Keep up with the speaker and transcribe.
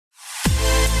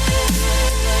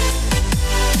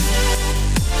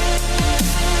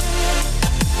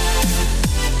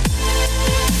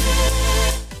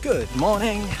Good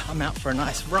morning, I'm out for a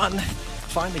nice run.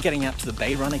 Finally getting out to the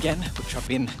Bay Run again, which I've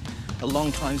been a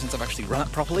long time since I've actually run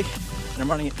it properly. And I'm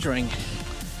running it during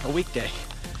a weekday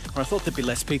where I thought there'd be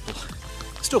less people.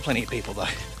 Still plenty of people though.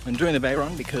 I'm doing the Bay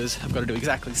Run because I've got to do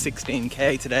exactly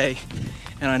 16k today,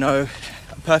 and I know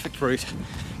a perfect route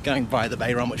going via the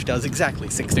Bay Run which does exactly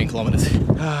 16 kilometers.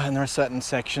 And there are certain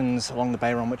sections along the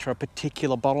Bay Run which are a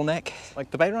particular bottleneck.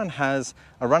 Like the Bay Run has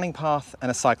a running path and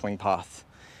a cycling path,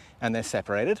 and they're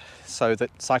separated so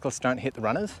that cyclists don't hit the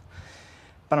runners.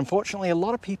 But unfortunately, a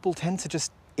lot of people tend to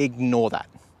just ignore that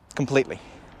completely.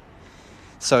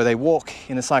 So they walk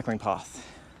in a cycling path.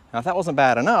 Now, if that wasn't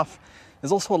bad enough,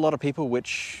 there's also a lot of people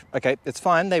which, okay, it's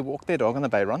fine, they walk their dog on the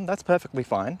Bay Run, that's perfectly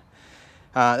fine.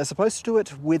 They're supposed to do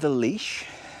it with a leash.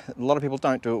 A lot of people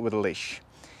don't do it with a leash.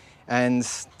 And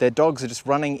their dogs are just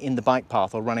running in the bike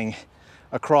path or running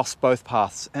across both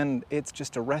paths, and it's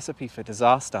just a recipe for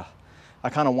disaster. I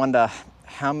kind of wonder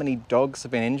how many dogs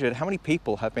have been injured, how many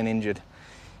people have been injured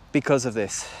because of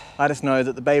this. I just know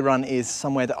that the Bay Run is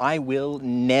somewhere that I will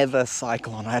never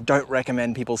cycle on. I don't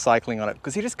recommend people cycling on it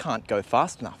because you just can't go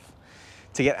fast enough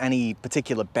to get any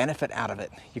particular benefit out of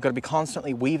it. You've got to be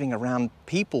constantly weaving around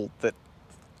people that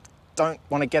don't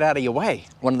want to get out of your way.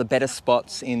 One of the better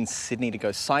spots in Sydney to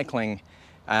go cycling,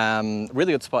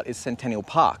 really good spot, is Centennial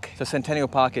Park. So Centennial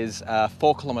Park is a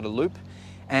 4-kilometer loop,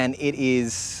 and it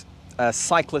is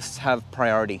cyclists have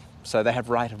priority. So they have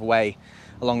right of way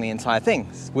along the entire thing,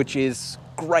 which is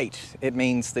great. It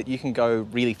means that you can go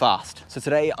really fast. So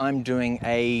today I'm doing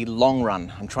a long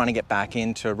run. I'm trying to get back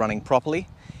into running properly.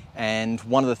 And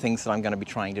one of the things that I'm going to be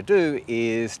trying to do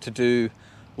is to do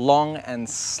long and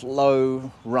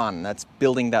slow run. That's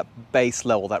building that base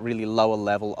level, that really lower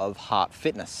level of heart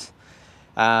fitness.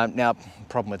 Now, the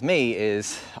problem with me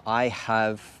is I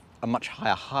have a much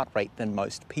higher heart rate than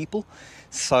most people.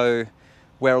 So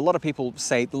where a lot of people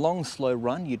say the long, slow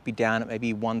run, you'd be down at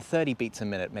maybe 130 beats a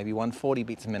minute, maybe 140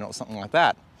 beats a minute or something like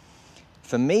that.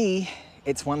 For me,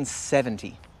 it's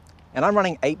 170. And I'm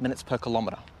running 8 minutes per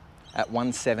kilometer at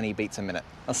 170 beats a minute.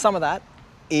 Now, some of that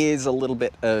is a little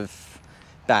bit of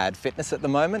bad fitness at the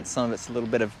moment. Some of it's a little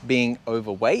bit of being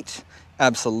overweight,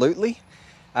 absolutely.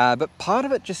 But part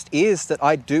of it just is that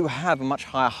I do have a much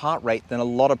higher heart rate than a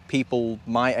lot of people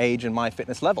my age and my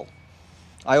fitness level.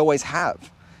 I always have.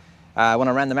 When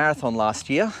I ran the marathon last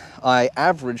year, I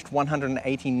averaged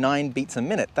 189 beats a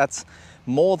minute. That's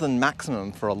more than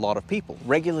maximum for a lot of people.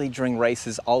 Regularly during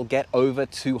races, I'll get over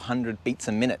 200 beats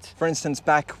a minute. For instance,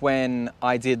 back when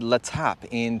I did La Tap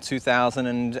in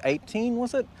 2018,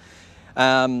 was it?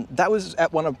 That was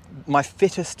at one of my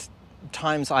fittest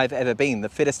times I've ever been, the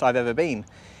fittest I've ever been.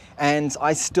 And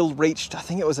I still reached, I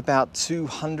think it was about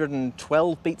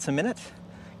 212 beats a minute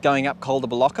going up Col de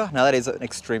Balocca. Now that is an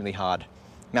extremely hard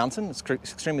mountain, it's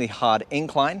extremely hard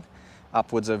incline,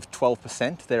 upwards of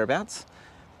 12% thereabouts.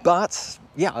 But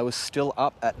yeah, I was still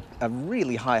up at a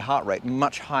really high heart rate,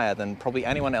 much higher than probably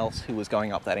anyone else who was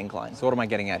going up that incline. So what am I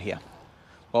getting at here?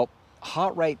 Well,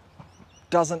 heart rate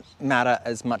doesn't matter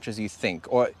as much as you think,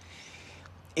 or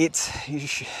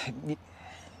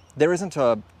there isn't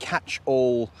a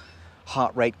catch-all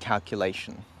heart rate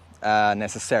calculation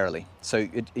necessarily. So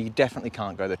you definitely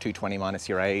can't go the 220 minus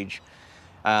your age.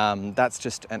 That's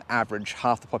just an average.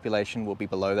 Half the population will be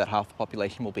below that, half the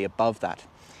population will be above that.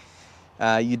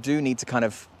 You do need to kind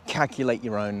of calculate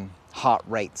your own heart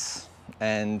rates,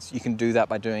 and you can do that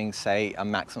by doing, say, a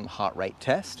maximum heart rate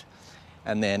test,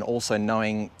 and then also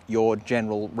knowing your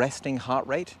general resting heart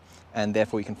rate, and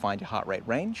therefore you can find your heart rate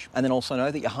range, and then also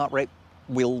know that your heart rate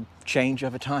will change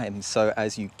over time. So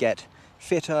as you get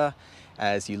fitter,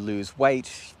 as you lose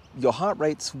weight, your heart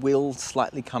rates will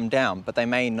slightly come down, but they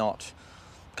may not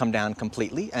come down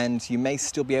completely, and you may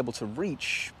still be able to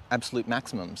reach absolute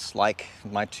maximums like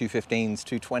my 215s,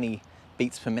 220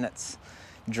 beats per minute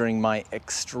during my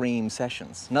extreme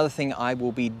sessions. Another thing I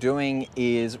will be doing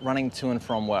is running to and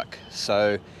from work.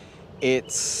 So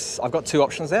I've got two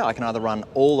options there. I can either run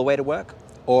all the way to work,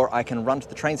 or I can run to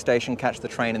the train station, catch the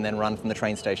train, and then run from the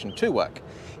train station to work.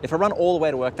 If I run all the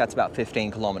way to work, that's about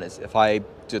 15 kilometers. If I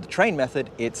do the train method,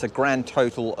 it's a grand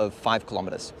total of 5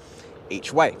 kilometers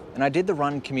each way. And I did the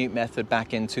Run-Commute method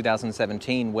back in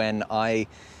 2017 when I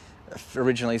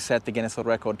originally set the Guinness World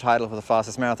Record title for the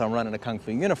fastest marathon run in a Kung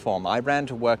Fu uniform. I ran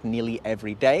to work nearly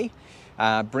every day,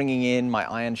 bringing in my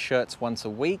iron shirts once a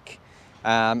week.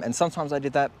 And sometimes I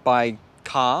did that by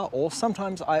car, or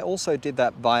sometimes I also did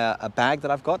that via a bag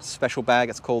that I've got, a special bag.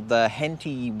 It's called the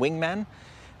Henty Wingman.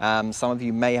 Some of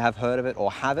you may have heard of it or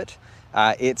have it.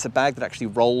 It's a bag that actually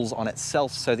rolls on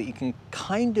itself so that you can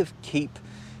kind of keep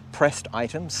pressed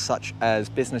items such as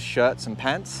business shirts and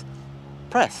pants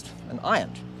pressed and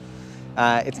ironed.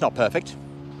 It's not perfect.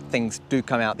 Things do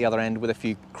come out the other end with a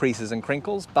few creases and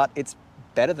crinkles, but it's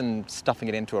better than stuffing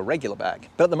it into a regular bag.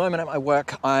 But at the moment at my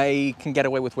work, I can get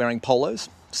away with wearing polos.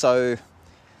 So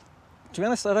to be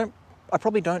honest, I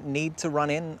probably don't need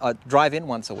to drive in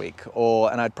once a week,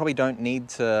 and I probably don't need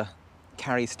to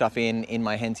carry stuff in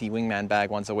my Henty Wingman bag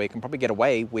once a week, and probably get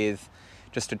away with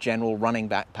just a general running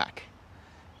backpack.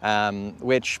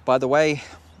 Which, by the way,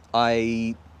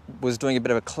 I was doing a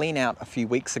bit of a clean out a few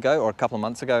weeks ago, or a couple of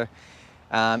months ago,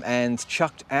 and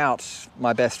chucked out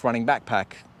my best running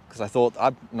backpack because I thought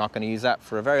I'm not going to use that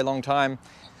for a very long time.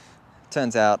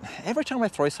 Turns out every time I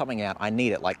throw something out, I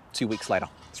need it like 2 weeks later.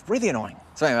 It's really annoying.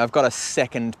 So anyway, I've got a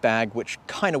second bag which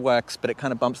kind of works, but it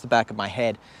kind of bumps the back of my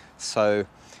head. So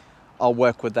I'll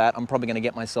work with that. I'm probably going to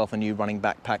get myself a new running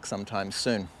backpack sometime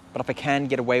soon. But if I can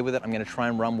get away with it, I'm going to try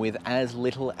and run with as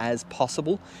little as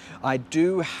possible. I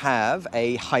do have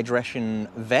a hydration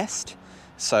vest.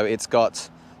 So it's got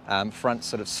front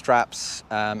sort of straps,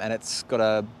 and it's got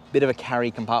a bit of a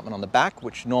carry compartment on the back,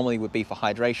 which normally would be for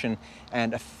hydration,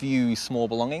 and a few small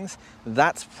belongings.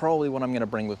 That's probably what I'm going to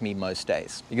bring with me most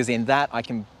days, because in that I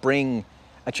can bring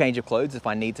a change of clothes if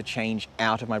I need to change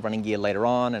out of my running gear later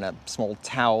on, and a small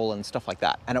towel and stuff like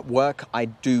that. And at work, I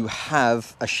do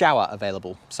have a shower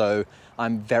available. So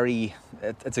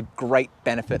it's a great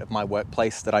benefit of my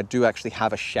workplace that I do actually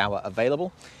have a shower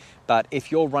available. But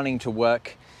if you're running to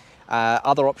work,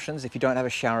 other options, if you don't have a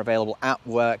shower available at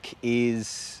work,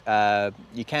 is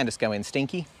you can just go in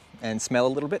stinky and smell a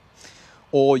little bit,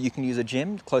 or you can use a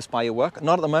gym close by your work.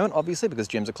 Not at the moment, obviously, because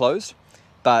gyms are closed,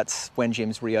 but when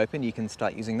gyms reopen, you can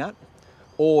start using that.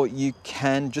 Or you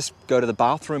can just go to the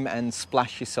bathroom and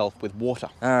splash yourself with water.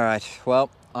 All right, well,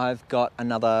 I've got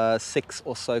another 6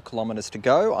 or so kilometers to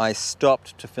go. I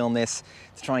stopped to film this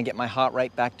to try and get my heart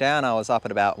rate back down. I was up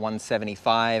at about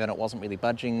 175 and it wasn't really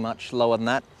budging much lower than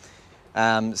that.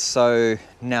 So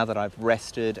now that I've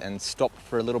rested and stopped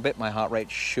for a little bit, my heart rate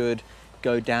should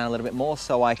go down a little bit more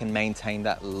so I can maintain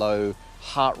that low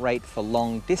heart rate for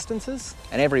long distances.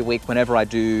 And every week, whenever I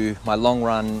do my long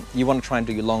run, you want to try and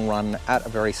do your long run at a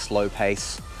very slow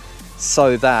pace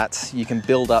so that you can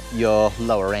build up your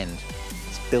lower end.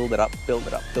 Just build it up, build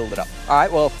it up, build it up. All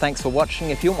right, well, thanks for watching.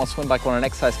 If you want more swim, bike, run and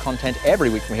exercise content every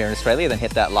week from here in Australia, then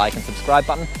hit that like and subscribe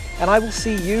button, and I will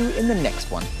see you in the next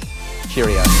one.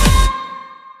 Cheerio.